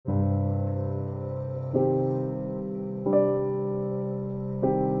Good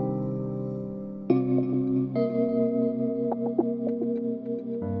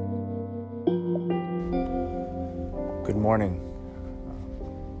morning.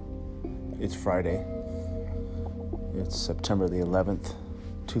 It's Friday. It's September the 11th,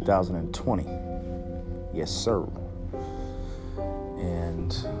 2020. Yes, sir.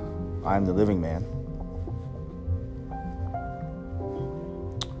 And I'm the living man.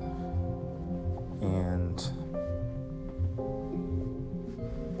 And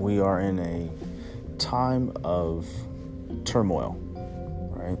we are in a time of turmoil,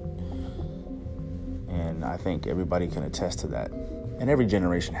 right? And I think everybody can attest to that. And every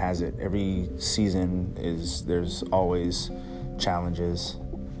generation has it. Every season there's always challenges.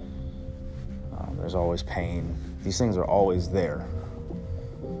 There's always pain. These things are always there.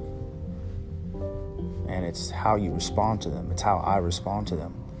 And it's how you respond to them. It's how I respond to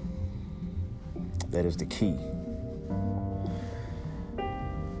them that is the key.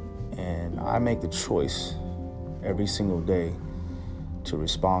 And I make the choice every single day to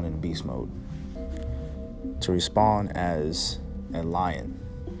respond in beast mode. To respond as a lion,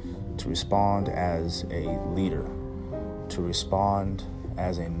 to respond as a leader, to respond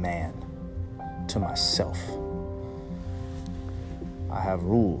as a man to myself. I have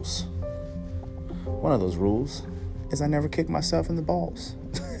rules. One of those rules is I never kick myself in the balls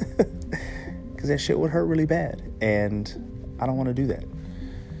because that shit would hurt really bad, and I don't want to do that.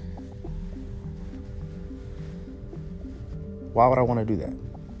 Why would I want to do that?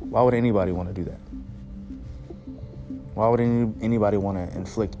 Why would anybody want to do that? Why would anybody want to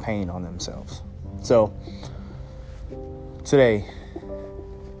inflict pain on themselves? So, today,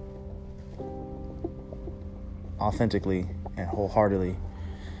 authentically and wholeheartedly,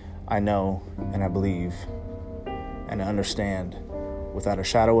 I know and I believe and I understand without a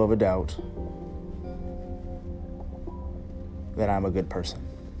shadow of a doubt that I'm a good person.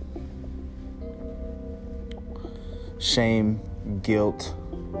 Shame, guilt,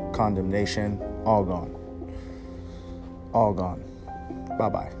 condemnation, all gone. All gone.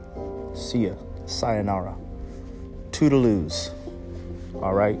 Bye-bye. See ya. Sayonara. Toodaloos.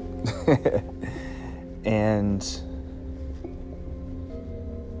 All right? And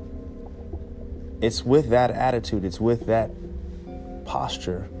it's with that attitude, it's with that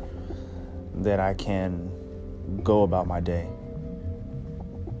posture that I can go about my day.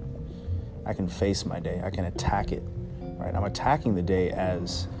 I can face my day. I can attack it. Right? I'm attacking the day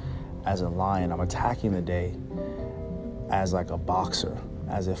as a lion. I'm attacking the day as like a boxer,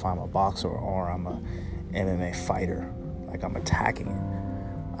 as if I'm a boxer or I'm a MMA fighter. Like I'm attacking it.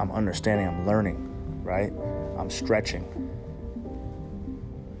 I'm understanding, I'm learning, right? I'm stretching.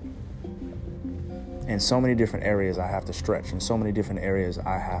 In so many different areas I have to stretch. In so many different areas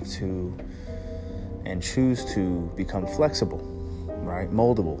I have to and choose to become flexible, right?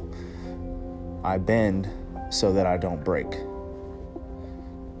 Moldable. I bend so that I don't break.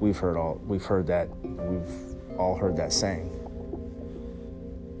 We've all heard that saying.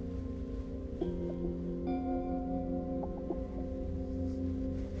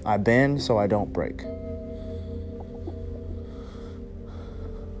 I bend so I don't break.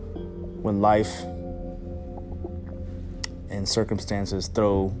 When life and circumstances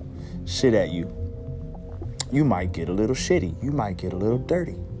throw shit at you, you might get a little shitty. You might get a little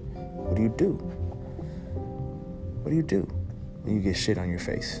dirty. What do you do? What do you do when you get shit on your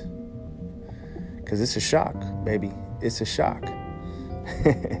face? Because it's a shock, baby. It's a shock.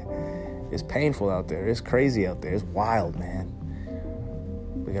 It's painful out there. It's crazy out there. It's wild, man.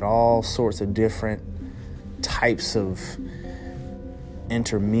 We get all sorts of different types of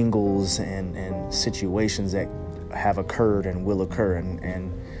intermingles and situations that have occurred and will occur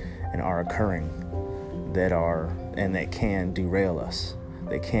and are occurring that can derail us.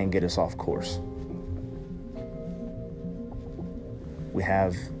 They can get us off course. We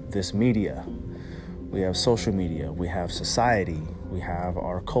have this media. We have social media, we have society, we have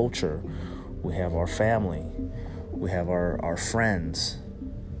our culture, we have our family, we have our friends.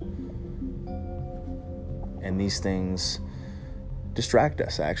 And these things distract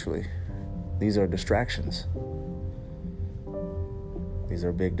us, actually. These are distractions. These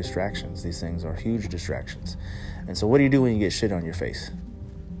are big distractions. These things are huge distractions. And so what do you do when you get shit on your face?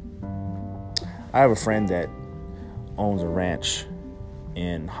 I have a friend that owns a ranch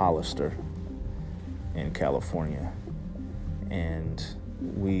in Hollister in California, and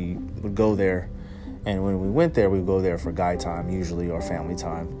we would go there, and when we went there, we would go there for guy time usually, or family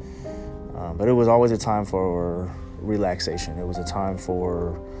time, but it was always a time for relaxation. It was a time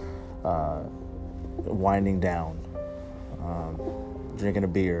for winding down, drinking a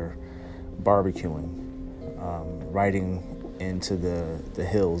beer, barbecuing, riding into the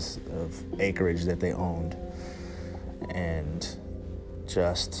hills of acreage that they owned, and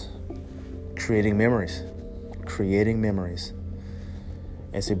just creating memories.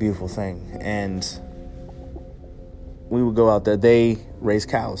 It's a beautiful thing. And we would go out there. They raise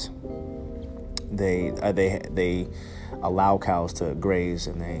cows. They allow cows to graze,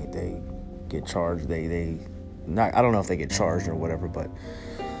 and they get charged. I don't know if they get charged or whatever, but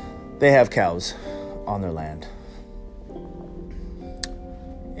they have cows on their land.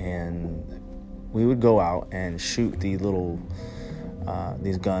 And we would go out and shoot these guns,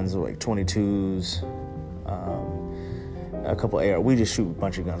 like 22s, a couple AR. We just shoot a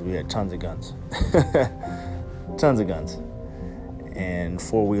bunch of guns. We had tons of guns. And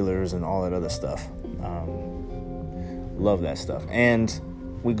 4-wheelers and all that other stuff. Love that stuff. And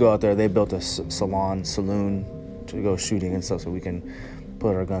we go out there. They built a saloon to go shooting and stuff, so we can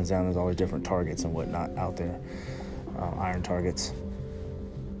put our guns down. There's always different targets and whatnot out there, iron targets.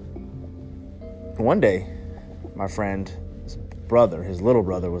 One day, my friend's brother, his little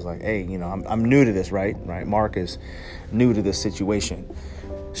brother, was like, "Hey, I'm new to this, right? Mark is new to this situation,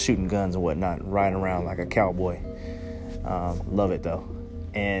 shooting guns and whatnot, riding around like a cowboy. Love it though."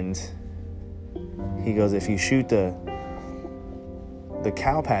 And he goes, "If you shoot the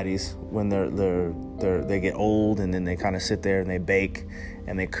cow patties when they get old, and then they kind of sit there and they bake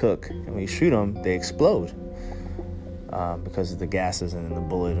and they cook, and when you shoot them, they explode because of the gases and the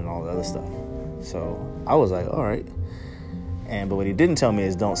bullet and all the other stuff." So I was like, all right. But what he didn't tell me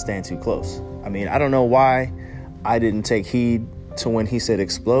is don't stand too close. I mean, I don't know why I didn't take heed to when he said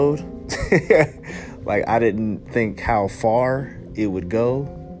explode. Like, I didn't think how far it would go,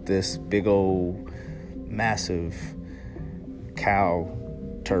 this big old massive cow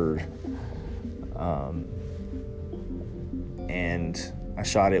turd. And I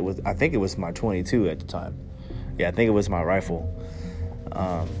shot it with, I think it was my 22 at the time. Yeah, I think it was my rifle.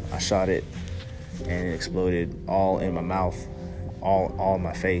 I shot it, and it exploded all in my mouth, all in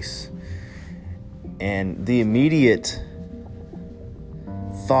my face. And the immediate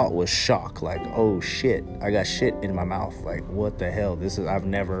thought was shock, like, oh shit, I got shit in my mouth. Like, what the hell? I've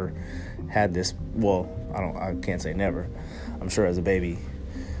never had this. Well, I can't say never. I'm sure as a baby,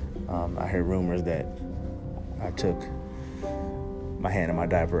 I heard rumors that I took my hand in my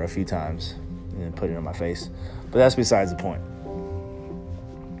diaper a few times and then put it in my face. But that's besides the point.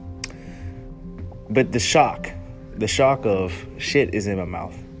 But the shock of shit is in my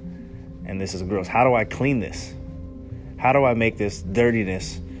mouth, and this is gross. How do I clean this? How do I make this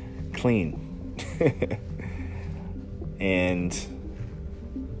dirtiness clean? And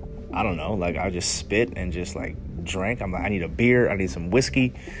I don't know, like, I just spit and just like drank. I'm like, I need a beer. I need some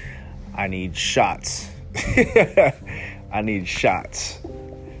whiskey. I need shots. I need shots.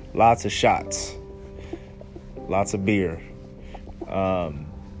 Lots of shots. Lots of beer. I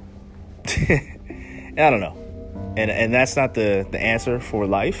don't know. And that's not the answer for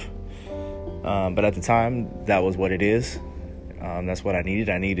life. But at the time, that was what it is. That's what I needed.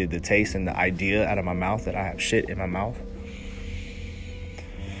 I needed the taste and the idea out of my mouth that I have shit in my mouth.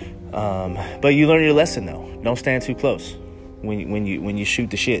 But you learn your lesson, though. Don't stand too close. When you shoot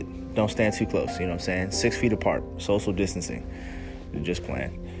the shit, don't stand too close. You know what I'm saying? 6 feet apart. Social distancing. Just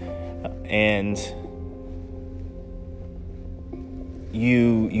playing. And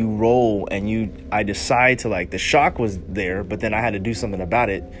you roll, and I decide to, like, the shock was there, but then I had to do something about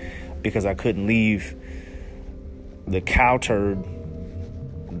it because I couldn't leave the cow turd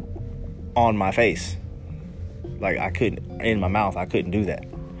on my face. Like, I couldn't, in my mouth, I couldn't do that.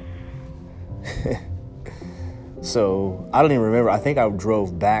 So I don't even remember. I think I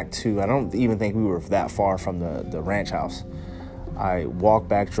drove back to, I don't even think we were that far from the ranch house. I walked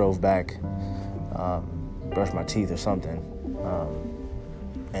back, drove back, brushed my teeth or something,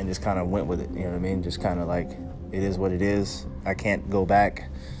 and just kind of went with it. You know what I mean? Just kind of like, it is what it is. I can't go back,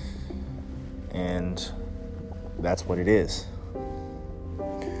 and that's what it is.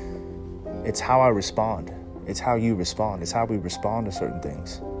 It's how I respond. It's how you respond. It's how we respond to certain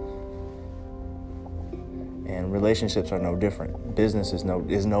things. And relationships are no different. Business is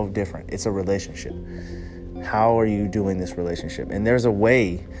no different. It's a relationship. How are you doing this relationship? And there's a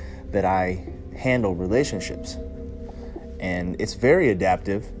way that I handle relationships, and it's very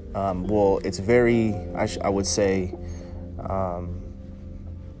adaptive. It's very, I would say,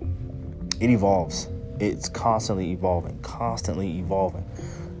 it evolves. It's constantly evolving, constantly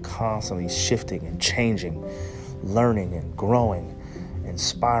shifting and changing, learning and growing,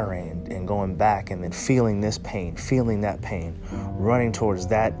 inspiring and going back, and then feeling this pain, feeling that pain, running towards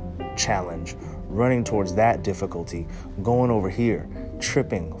that challenge, running towards that difficulty, going over here,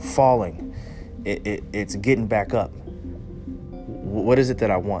 tripping, falling. It's getting back up. What is it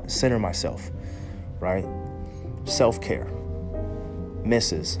that I want? Center myself, right? Self-care.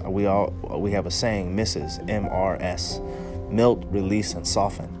 Misses. We have a saying, misses, MRS. Melt, release, and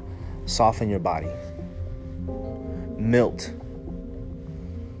soften. Soften your body. Melt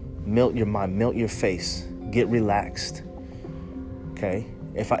your mind, melt your face. Get relaxed. Okay?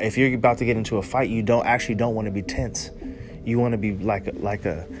 If you're about to get into a fight, you don't want to be tense. You want to be like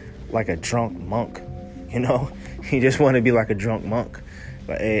a drunk monk, you know? You just want to be like a drunk monk.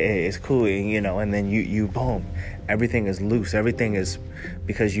 But hey, it's cool, you know, and then you boom. Everything is loose. Everything is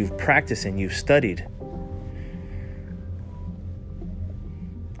because you've practiced and you've studied.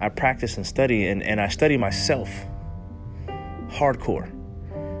 I practice and study, and I study myself hardcore.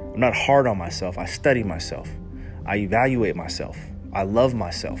 I'm not hard on myself. I study myself. I evaluate myself. I love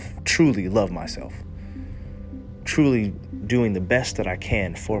myself, truly love myself. Truly doing the best that I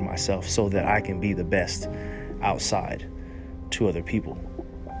can for myself so that I can be the best outside to other people.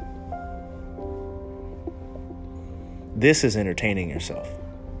 This is entertaining yourself.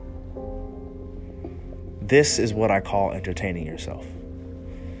 This is what I call entertaining yourself.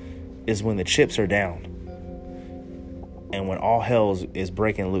 Is when the chips are down and when all hell is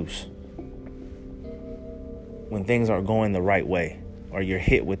breaking loose. When things aren't going the right way, or you're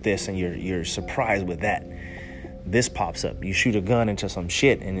hit with this and you're surprised with that. This pops up. You shoot a gun into some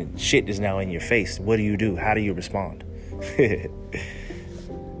shit and shit is now in your face. What do you do? How do you respond?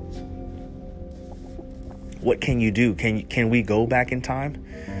 What can you do? Can we go back in time?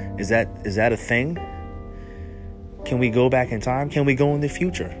 Is that a thing? Can we go back in time? Can we go in the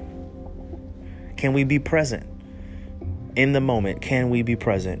future? Can we be present in the moment? Can we be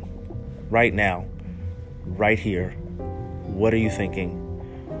present right now, right here? What are you thinking?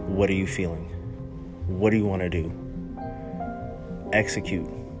 What are you feeling? What do you want to do? Execute,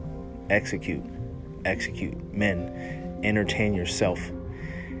 execute, execute. Men, entertain yourself.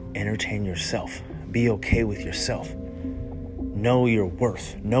 Entertain yourself. Be okay with yourself. Know your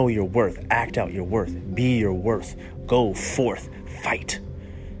worth. Know your worth. Act out your worth. Be your worth. Go forth. Fight.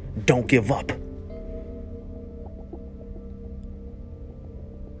 Don't give up.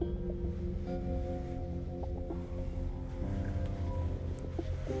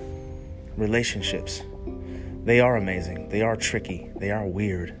 Relationships. They are amazing. They are tricky. They are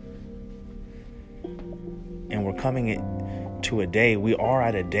weird. And we're coming to a day, we are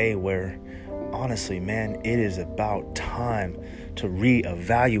at a day where, honestly, man, it is about time to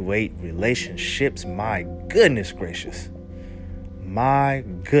reevaluate relationships. My goodness gracious. My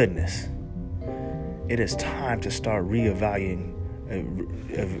goodness. It is time to start reevaluating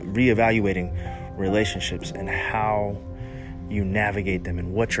relationships and how you navigate them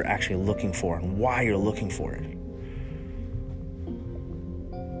and what you're actually looking for and why you're looking for it.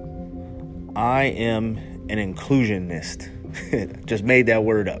 I am an inclusionist. Just made that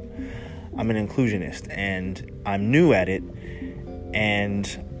word up. I'm an inclusionist and I'm new at it,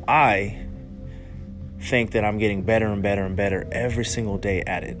 and I think that I'm getting better and better and better every single day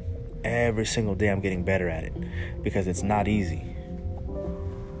at it. Every single day I'm getting better at it because it's not easy.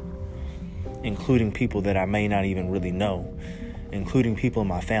 Including people that I may not even really know, including people in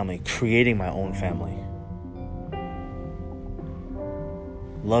my family, creating my own family.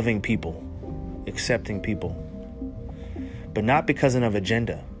 Loving people, accepting people, but not because of an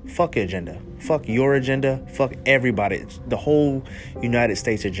agenda. Fuck your agenda. Fuck your agenda. Fuck everybody. The whole United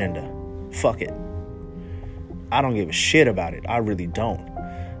States agenda. Fuck it. I don't give a shit about it. I really don't.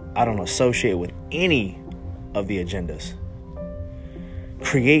 I don't associate with any of the agendas.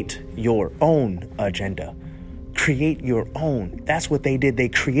 Create your own agenda. Create your own. That's what they did. They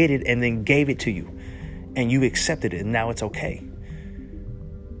created and then gave it to you. And you accepted it. And now it's okay.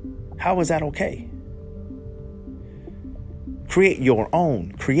 How is that okay? Create your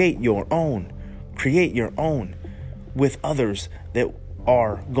own. Create your own. Create your own with others that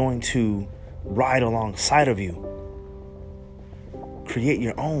are going to ride alongside of you. Create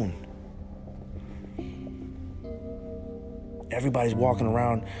your own. Everybody's walking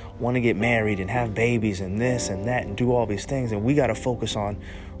around wanting to get married and have babies and this and that and do all these things. And we got to focus on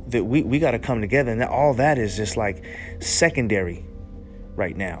that. We got to come together. And all that is just like secondary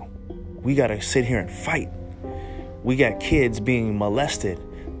right now. We got to sit here and fight. We got kids being molested,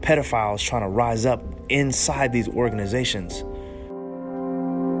 pedophiles trying to rise up inside these organizations.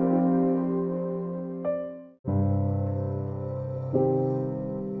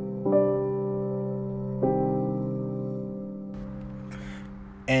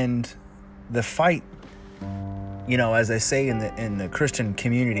 And the fight, you know, as they say in the Christian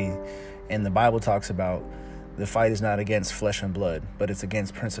community, and the Bible talks about the fight is not against flesh and blood, but it's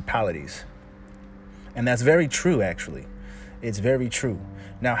against principalities. And that's very true, actually. It's very true.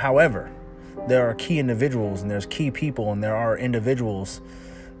 Now, however, there are key individuals and there's key people and there are individuals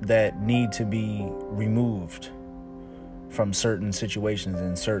that need to be removed from certain situations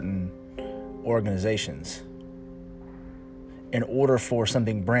and certain organizations in order for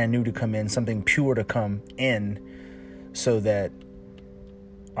something brand new to come in, something pure to come in, so that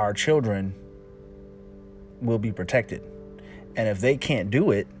our children will be protected. And if they can't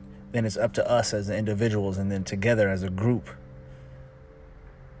do it, then it's up to us as individuals, and then together as a group,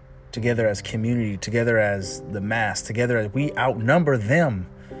 together as community, together as the mass, together as we outnumber them.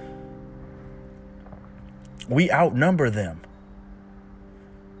 We outnumber them.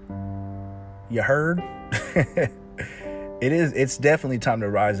 You heard? It's definitely time to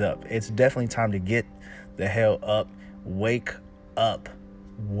rise up. It's definitely time to get the hell up. Wake up.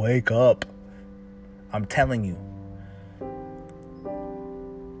 Wake up. I'm telling you.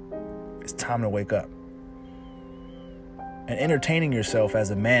 It's time to wake up. And entertaining yourself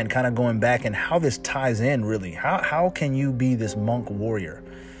as a man, kind of going back and how this ties in really. How can you be this monk warrior?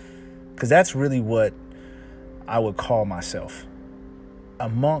 Because that's really what I would call myself. A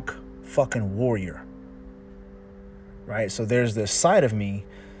monk fucking warrior. Right? So there's this side of me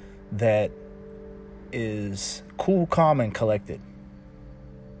that is cool, calm, and collected.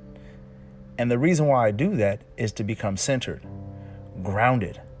 And the reason why I do that is to become centered,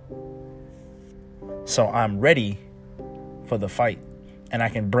 grounded. So I'm ready for the fight. And I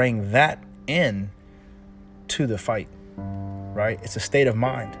can bring that in to the fight. Right? It's a state of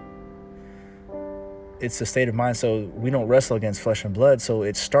mind. It's a state of mind. So we don't wrestle against flesh and blood. So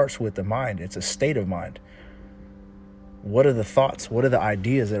it starts with the mind. It's a state of mind. What are the thoughts? What are the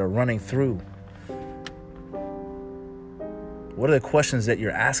ideas that are running through? What are the questions that you're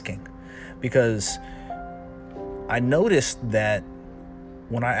asking? Because I noticed that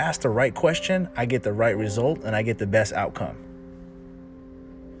when I ask the right question, I get the right result and I get the best outcome.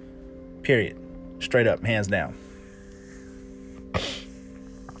 Period. Straight up, hands down.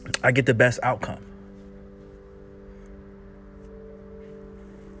 I get the best outcome.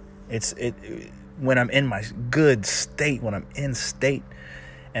 When I'm in my good state, when I'm in state.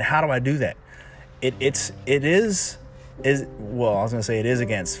 And how do I do that? It is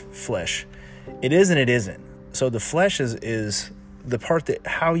against flesh. It is and it isn't. So the flesh is the part that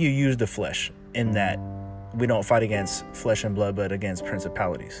how you use the flesh, in that we don't fight against flesh and blood, but against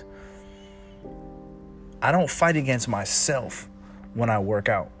principalities. I don't fight against myself when I work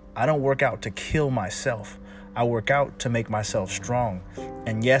out. I don't work out to kill myself. I work out to make myself strong.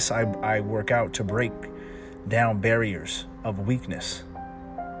 And yes, I work out to break down barriers of weakness,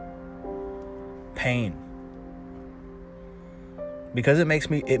 pain. Because it makes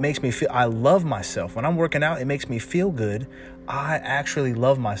me feel, I love myself. When I'm working out, it makes me feel good. I actually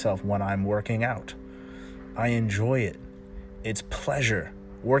love myself when I'm working out. I enjoy it. It's pleasure.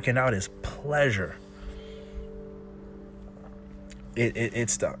 Working out is pleasure.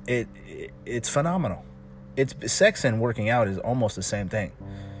 It's phenomenal. It's sex and working out is almost the same thing.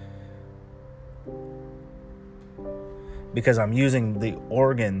 Because I'm using the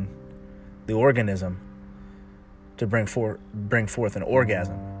organism to bring forth an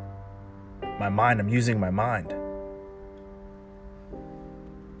orgasm. My mind, I'm using my mind.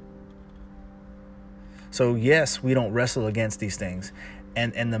 So yes, we don't wrestle against these things.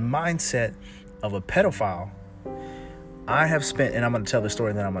 And the mindset of a pedophile, I have spent, and I'm going to tell the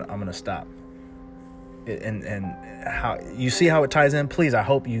story, then I'm going to stop. And how you see how it ties in? Please, I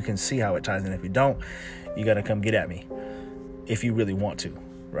hope you can see how it ties in. If you don't, you got to come get at me if you really want to,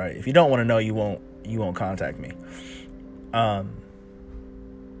 right? If you don't want to know, you won't contact me.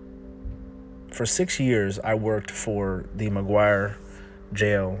 For 6 years, I worked for the McGuire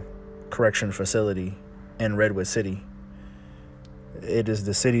Jail Correction Facility in Redwood City. It is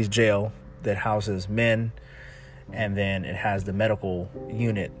the city's jail that houses men, and then it has the medical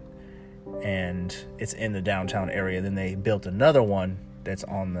unit, and it's in the downtown area. Then they built another one that's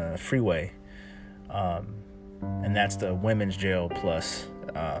on the freeway, and that's the women's jail plus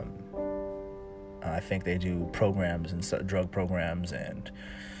I think they do programs and drug programs and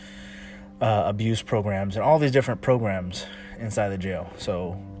abuse programs and all these different programs inside the jail.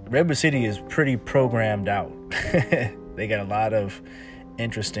 So Redwood City is pretty programmed out. They got a lot of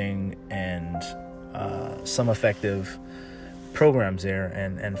interesting and some effective programs there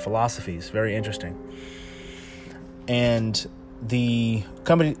and philosophies. Very interesting. And the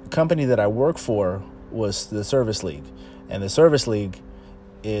company that I work for was the Service League. And the Service League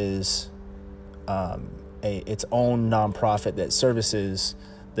is its own nonprofit that services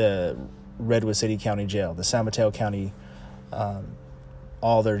the Redwood City County Jail, the San Mateo County,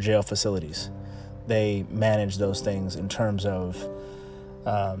 all their jail facilities. They manage those things in terms of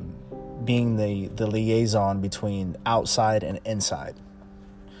being the liaison between outside and inside.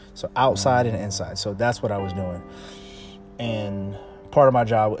 So outside and inside. So that's what I was doing. And part of my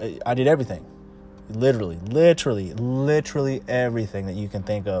job, I did everything. Literally everything that you can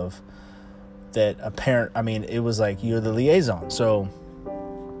think of that a parent, I mean, it was like you're the liaison. So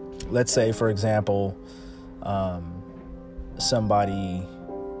let's say, for example, somebody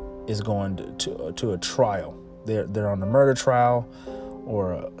is going to a trial. They're on a murder trial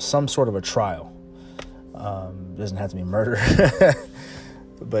or some sort of a trial. Doesn't have to be murder,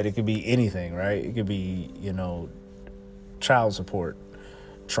 but it could be anything, right? It could be, child support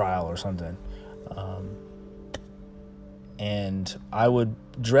trial or something. And I would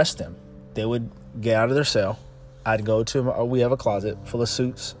dress them. They would get out of their cell. I'd go to we have a closet full of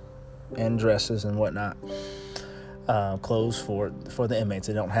suits and dresses and whatnot. Clothes for the inmates.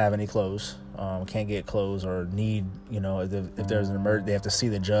 They don't have any clothes. Can't get clothes or need, if there's an emergency, they have to see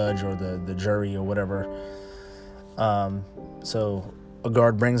the judge or the jury or whatever. So a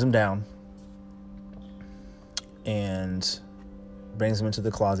guard brings them down and brings them into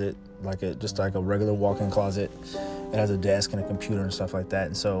the closet, just like a regular walk-in closet. It has a desk and a computer and stuff like that.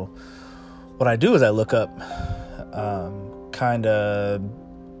 And so what I do is I look up, kind of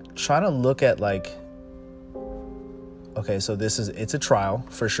trying to look at okay, so it's a trial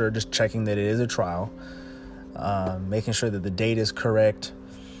for sure. Just checking that it is a trial, making sure that the date is correct,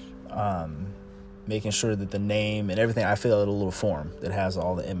 making sure that the name and everything. I fill out a little form that has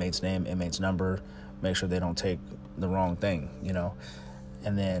all the inmates' name, inmates' number, make sure they don't take the wrong thing,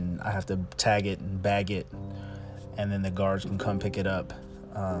 and then I have to tag it and bag it, and then the guards can come pick it up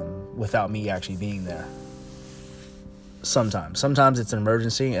without me actually being there. Sometimes it's an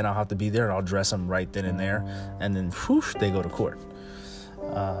emergency and I'll have to be there and I'll dress them right then and there, and then whoosh, they go to court.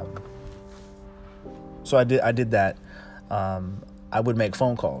 So I did that. I would make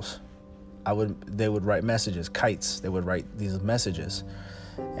phone calls. They would write messages, kites. They would write these messages,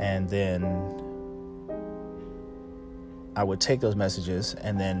 and then I would take those messages,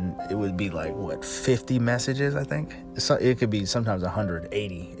 and then it would be 50 messages, I think. So it could be sometimes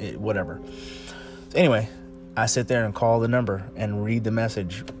 180, whatever. So anyway, I sit there and call the number and read the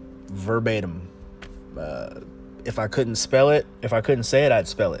message verbatim. If I couldn't spell it, if I couldn't say it, I'd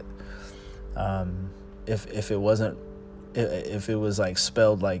spell it. If it wasn't, if it was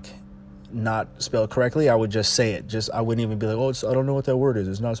spelled not spelled correctly, I would just say it. I wouldn't even be like, I don't know what that word is.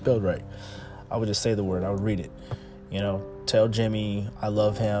 It's not spelled right. I would just say the word. I would read it. Tell Jimmy I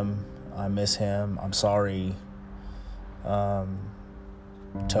love him. I miss him. I'm sorry.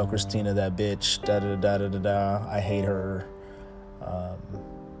 Tell Christina that bitch. Da da da da da da. I hate her.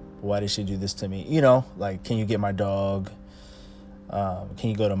 Why did she do this to me? Can you get my dog? Can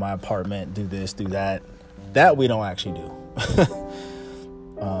you go to my apartment? Do this, do that. That we don't actually do.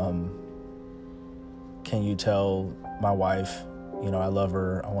 Can you tell my wife, I love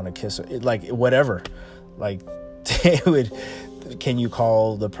her. I want to kiss her. Whatever. They would. Can you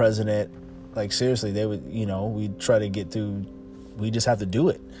call the president? Seriously, they would. We'd try to get through. We just have to do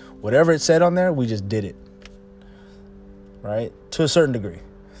it. Whatever it said on there, we just did it. Right? To a certain degree.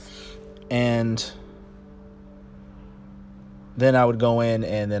 And then I would go in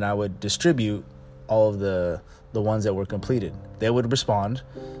and then I would distribute all of the ones that were completed. They would respond.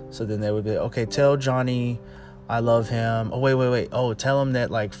 So then they would be, okay, tell Johnny I love him. Oh, wait. Oh, tell him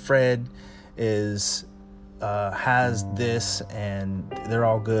that Fred is has this and they're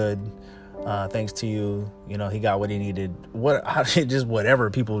all good. Thanks to you, he got what he needed. Just whatever.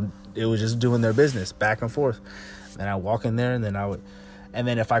 People, it was just doing their business back and forth. Then I walk in there, and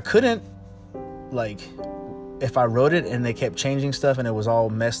then if I couldn't, if I wrote it and they kept changing stuff and it was all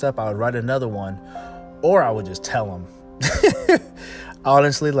messed up, I would write another one, or I would just tell them.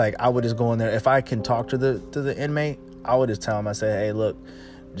 Honestly, I would just go in there. If I can talk to the inmate, I would just tell him. I say, hey, look,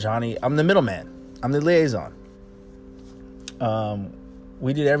 Johnny, I'm the middleman. I'm the liaison.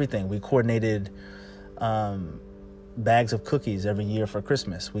 We did everything. We coordinated bags of cookies every year for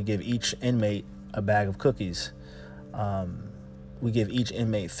Christmas. We give each inmate a bag of cookies. We give each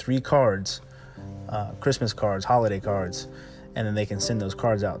inmate 3 cards, Christmas cards, holiday cards, and then they can send those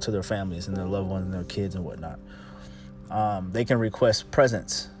cards out to their families and their loved ones and their kids and whatnot. They can request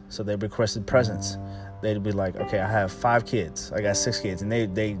presents. So they requested presents. They'd be like, okay, I have 5 kids. I got 6 kids. And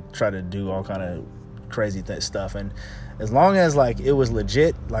they try to do all kind of crazy stuff. And as long as it was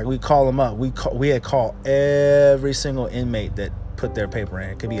legit, we call them up. We had called every single inmate that put their paper in.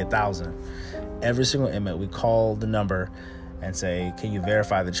 It could be 1,000. Every single inmate, we call the number and say, can you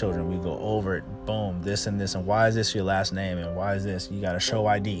verify the children? We go over it, boom, this and this, and why is this your last name, and why is this? You got to show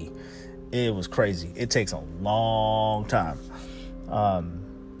ID. It was crazy. It takes a long time.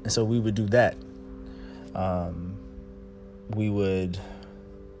 And so we would do that. We would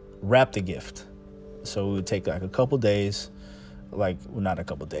wrap the gift. So we would take like a couple days, not a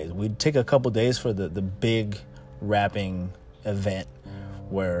couple days. We'd take a couple days for the big wrapping event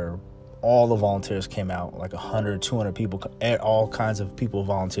where all the volunteers came out, like 100, 200 people, all kinds of people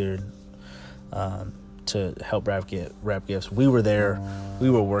volunteered to help wrap gifts. We were there. We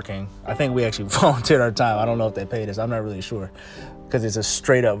were working. I think we actually volunteered our time. I don't know if they paid us. I'm not really sure because it's a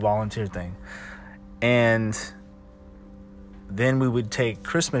straight up volunteer thing. And then we would take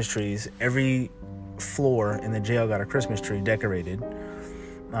Christmas trees. Every floor in the jail got a Christmas tree decorated.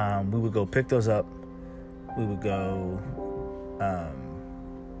 We would go pick those up. We would go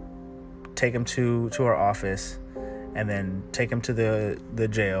take them to our office, and then take them to the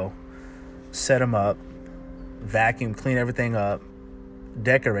jail, set them up, vacuum, clean everything up,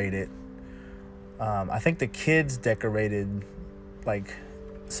 decorate it. I think the kids decorated like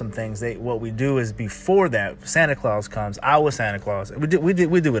some things. What we do is before that, Santa Claus comes. I was Santa Claus. We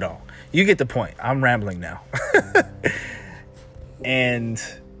do it all. You get the point. I'm rambling now. And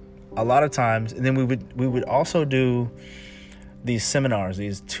a lot of times, and then we would also do these seminars,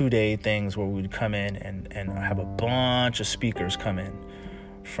 these 2-day things where we would come in and have a bunch of speakers come in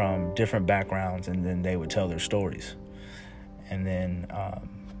from different backgrounds, and then they would tell their stories. And then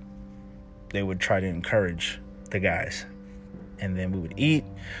they would try to encourage the guys. And then we would eat.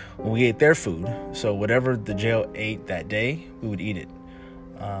 We ate their food. So whatever the jail ate that day, we would eat it.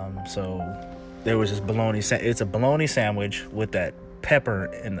 So there was this bologna. It's a bologna sandwich with that pepper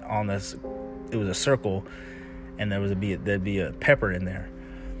on this. It was a circle, and there'd be a pepper in there,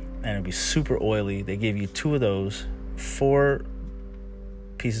 and it'd be super oily. They gave you 2 of those, 4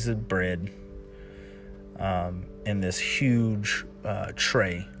 pieces of bread, in this huge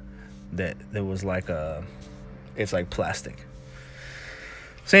tray that was like it's like plastic.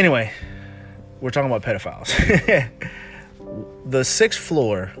 So anyway, we're talking about pedophiles. The 6th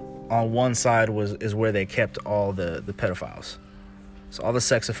floor on one side is where they kept all the pedophiles. So all the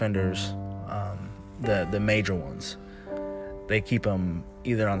sex offenders, the major ones, they keep them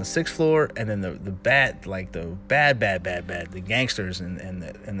either on the 6th floor, and then the bad, the gangsters and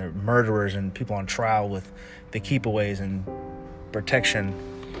the murderers and people on trial with the keepaways and protection.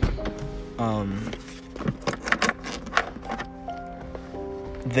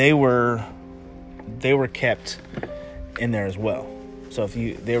 They were kept in there as well. So if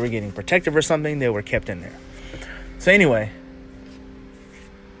they were getting protective or something, they were kept in there. So anyway,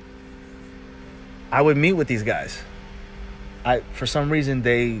 I would meet with these guys. For some reason,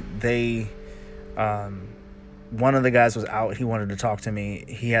 one of the guys was out. He wanted to talk to me.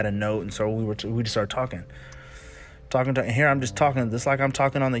 He had a note, and so we just started talking. And here I'm just talking, just like I'm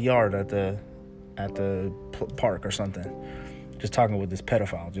talking on the yard at the park or something. Just talking with this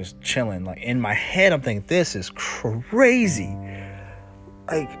pedophile, just chilling. Like in my head, I'm thinking, this is crazy.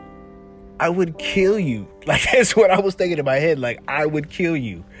 Like, I would kill you. Like, that's what I was thinking in my head. Like, I would kill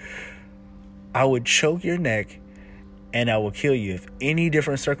you. I would choke your neck, and I will kill you if any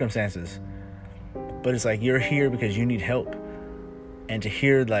different circumstances. But it's like, you're here because you need help. And to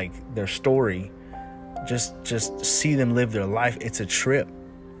hear like their story, just see them live their life. It's a trip.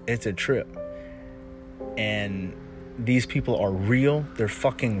 And these people are real. They're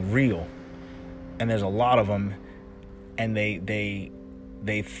fucking real. And there's a lot of them. And they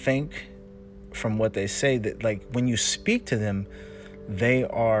think, from what they say, that like when you speak to them, they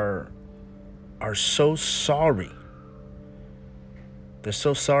are so sorry. They're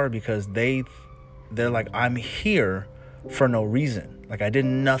so sorry because they're like, I'm here for no reason. Like, I did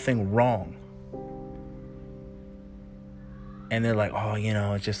nothing wrong. And they're like, oh,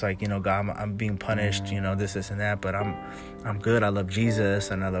 it's just like, God, I'm being punished, this and that, but I'm good. I love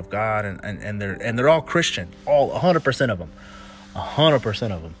Jesus and I love God. And they're all Christian, all 100% of them,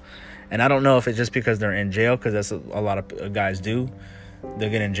 100% of them. And I don't know if it's just because they're in jail, because that's a lot of guys do. They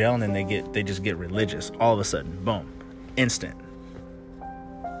get in jail and then they just get religious. All of a sudden, boom, instant.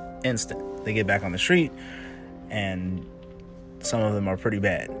 They get back on the street, and some of them are pretty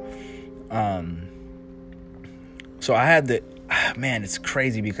bad. So I had it's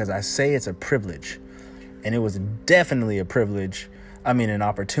crazy because I say it's a privilege, and it was definitely a privilege. An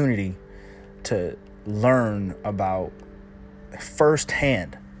opportunity to learn about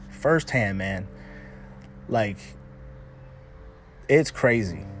firsthand, man. Like, it's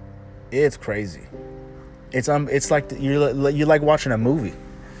crazy. It's like you're like watching a movie.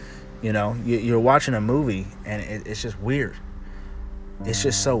 You're watching a movie, and it's just weird. it's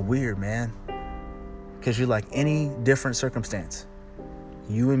just so weird, man. Because you're like, any different circumstance,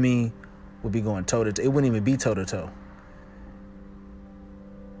 you and me would be going toe to toe. It wouldn't even be toe to toe.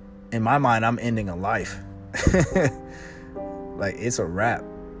 In my mind, I'm ending a life. Like, it's a wrap.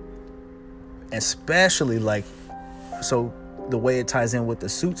 Especially, like, so the way it ties in with the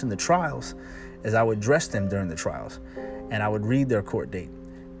suits and the trials is I would dress them during the trials, and I would read their court date,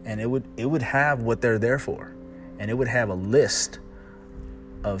 and it would have what they're there for, and it would have a list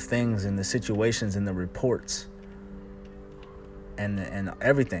of things and the situations and the reports and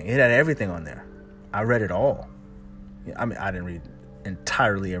everything. It had everything on there. I read it all. I mean, I didn't read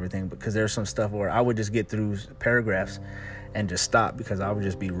entirely everything, because there's some stuff where I would just get through paragraphs and just stop, because I would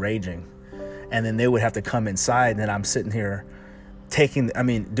just be raging. And then they would have to come inside, and then I'm sitting here they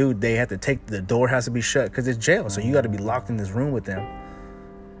have to the door has to be shut because it's jail. So you got to be locked in this room with them.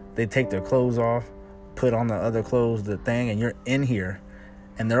 They take their clothes off, put on the other clothes, the thing, and you're in here,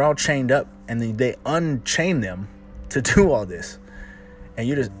 and they're all chained up, and then they unchain them to do all this. And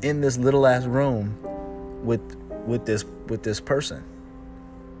you're just in this little ass room with this person.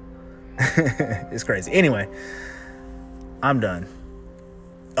 It's crazy. Anyway, I'm done.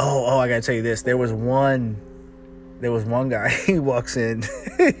 Oh, I gotta tell you this. There was one guy, he walks in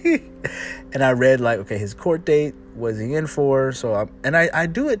and I read, like, okay, his court date, was he in for? So I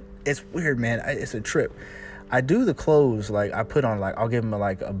do it. It's weird, man. It's a trip. I do the clothes, like, I put on, like, I'll give him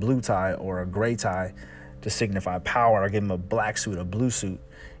a blue tie or a gray tie to signify power. I'll give him a black suit, a blue suit,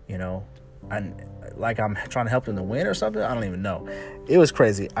 and like I'm trying to help him to win or something. I don't even know. It was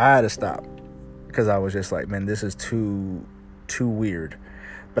crazy. I had to stop because I was just like, man, this is too weird.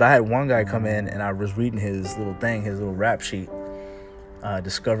 But I had one guy come in, and I was reading his little thing, his little rap sheet.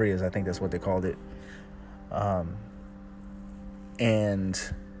 Discovery is, I think that's what they called it. And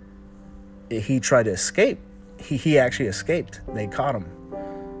he tried to escape. He actually escaped. They caught him.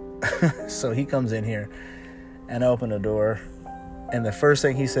 So he comes in here, and I open the door, and the first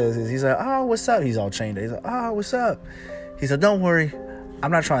thing he says is, he's like, "Oh, what's up?" He's all chained up. He's like, "Oh, what's up?" He said, "Don't worry,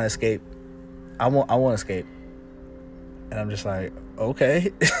 I'm not trying to escape. I won't escape." And I'm just like,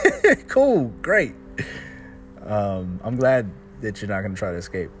 okay, cool, great. I'm glad that you're not going to try to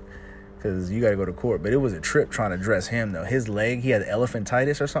escape, because you got to go to court. But it was a trip trying to dress him, though. His leg, he had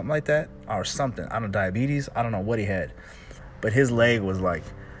elephantitis or something like that, or something. I don't know, diabetes. I don't know what he had. But his leg was like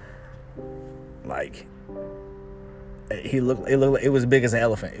it was big as an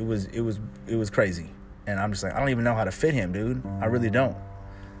elephant. It was crazy. And I'm just like, I don't even know how to fit him, dude. I really don't.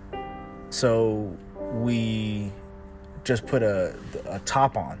 So we just put a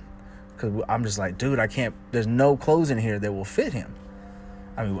top on, because I'm just like, dude, I can't, there's no clothes in here that will fit him.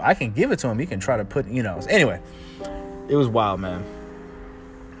 I mean, I can give it to him. He can try to put, Anyway, it was wild, man.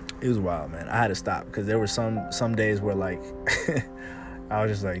 I had to stop, because there were some days where, like, I was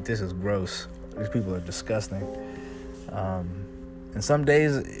just like, this is gross. These people are disgusting. And some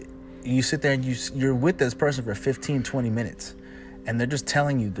days you sit there and you're with this person for 15, 20 minutes, and they're just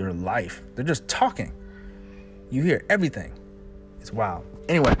telling you their life. They're just talking. You hear everything. It's wild.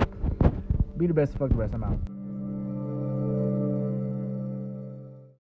 Anyway, be the best, fuck the rest. I'm out.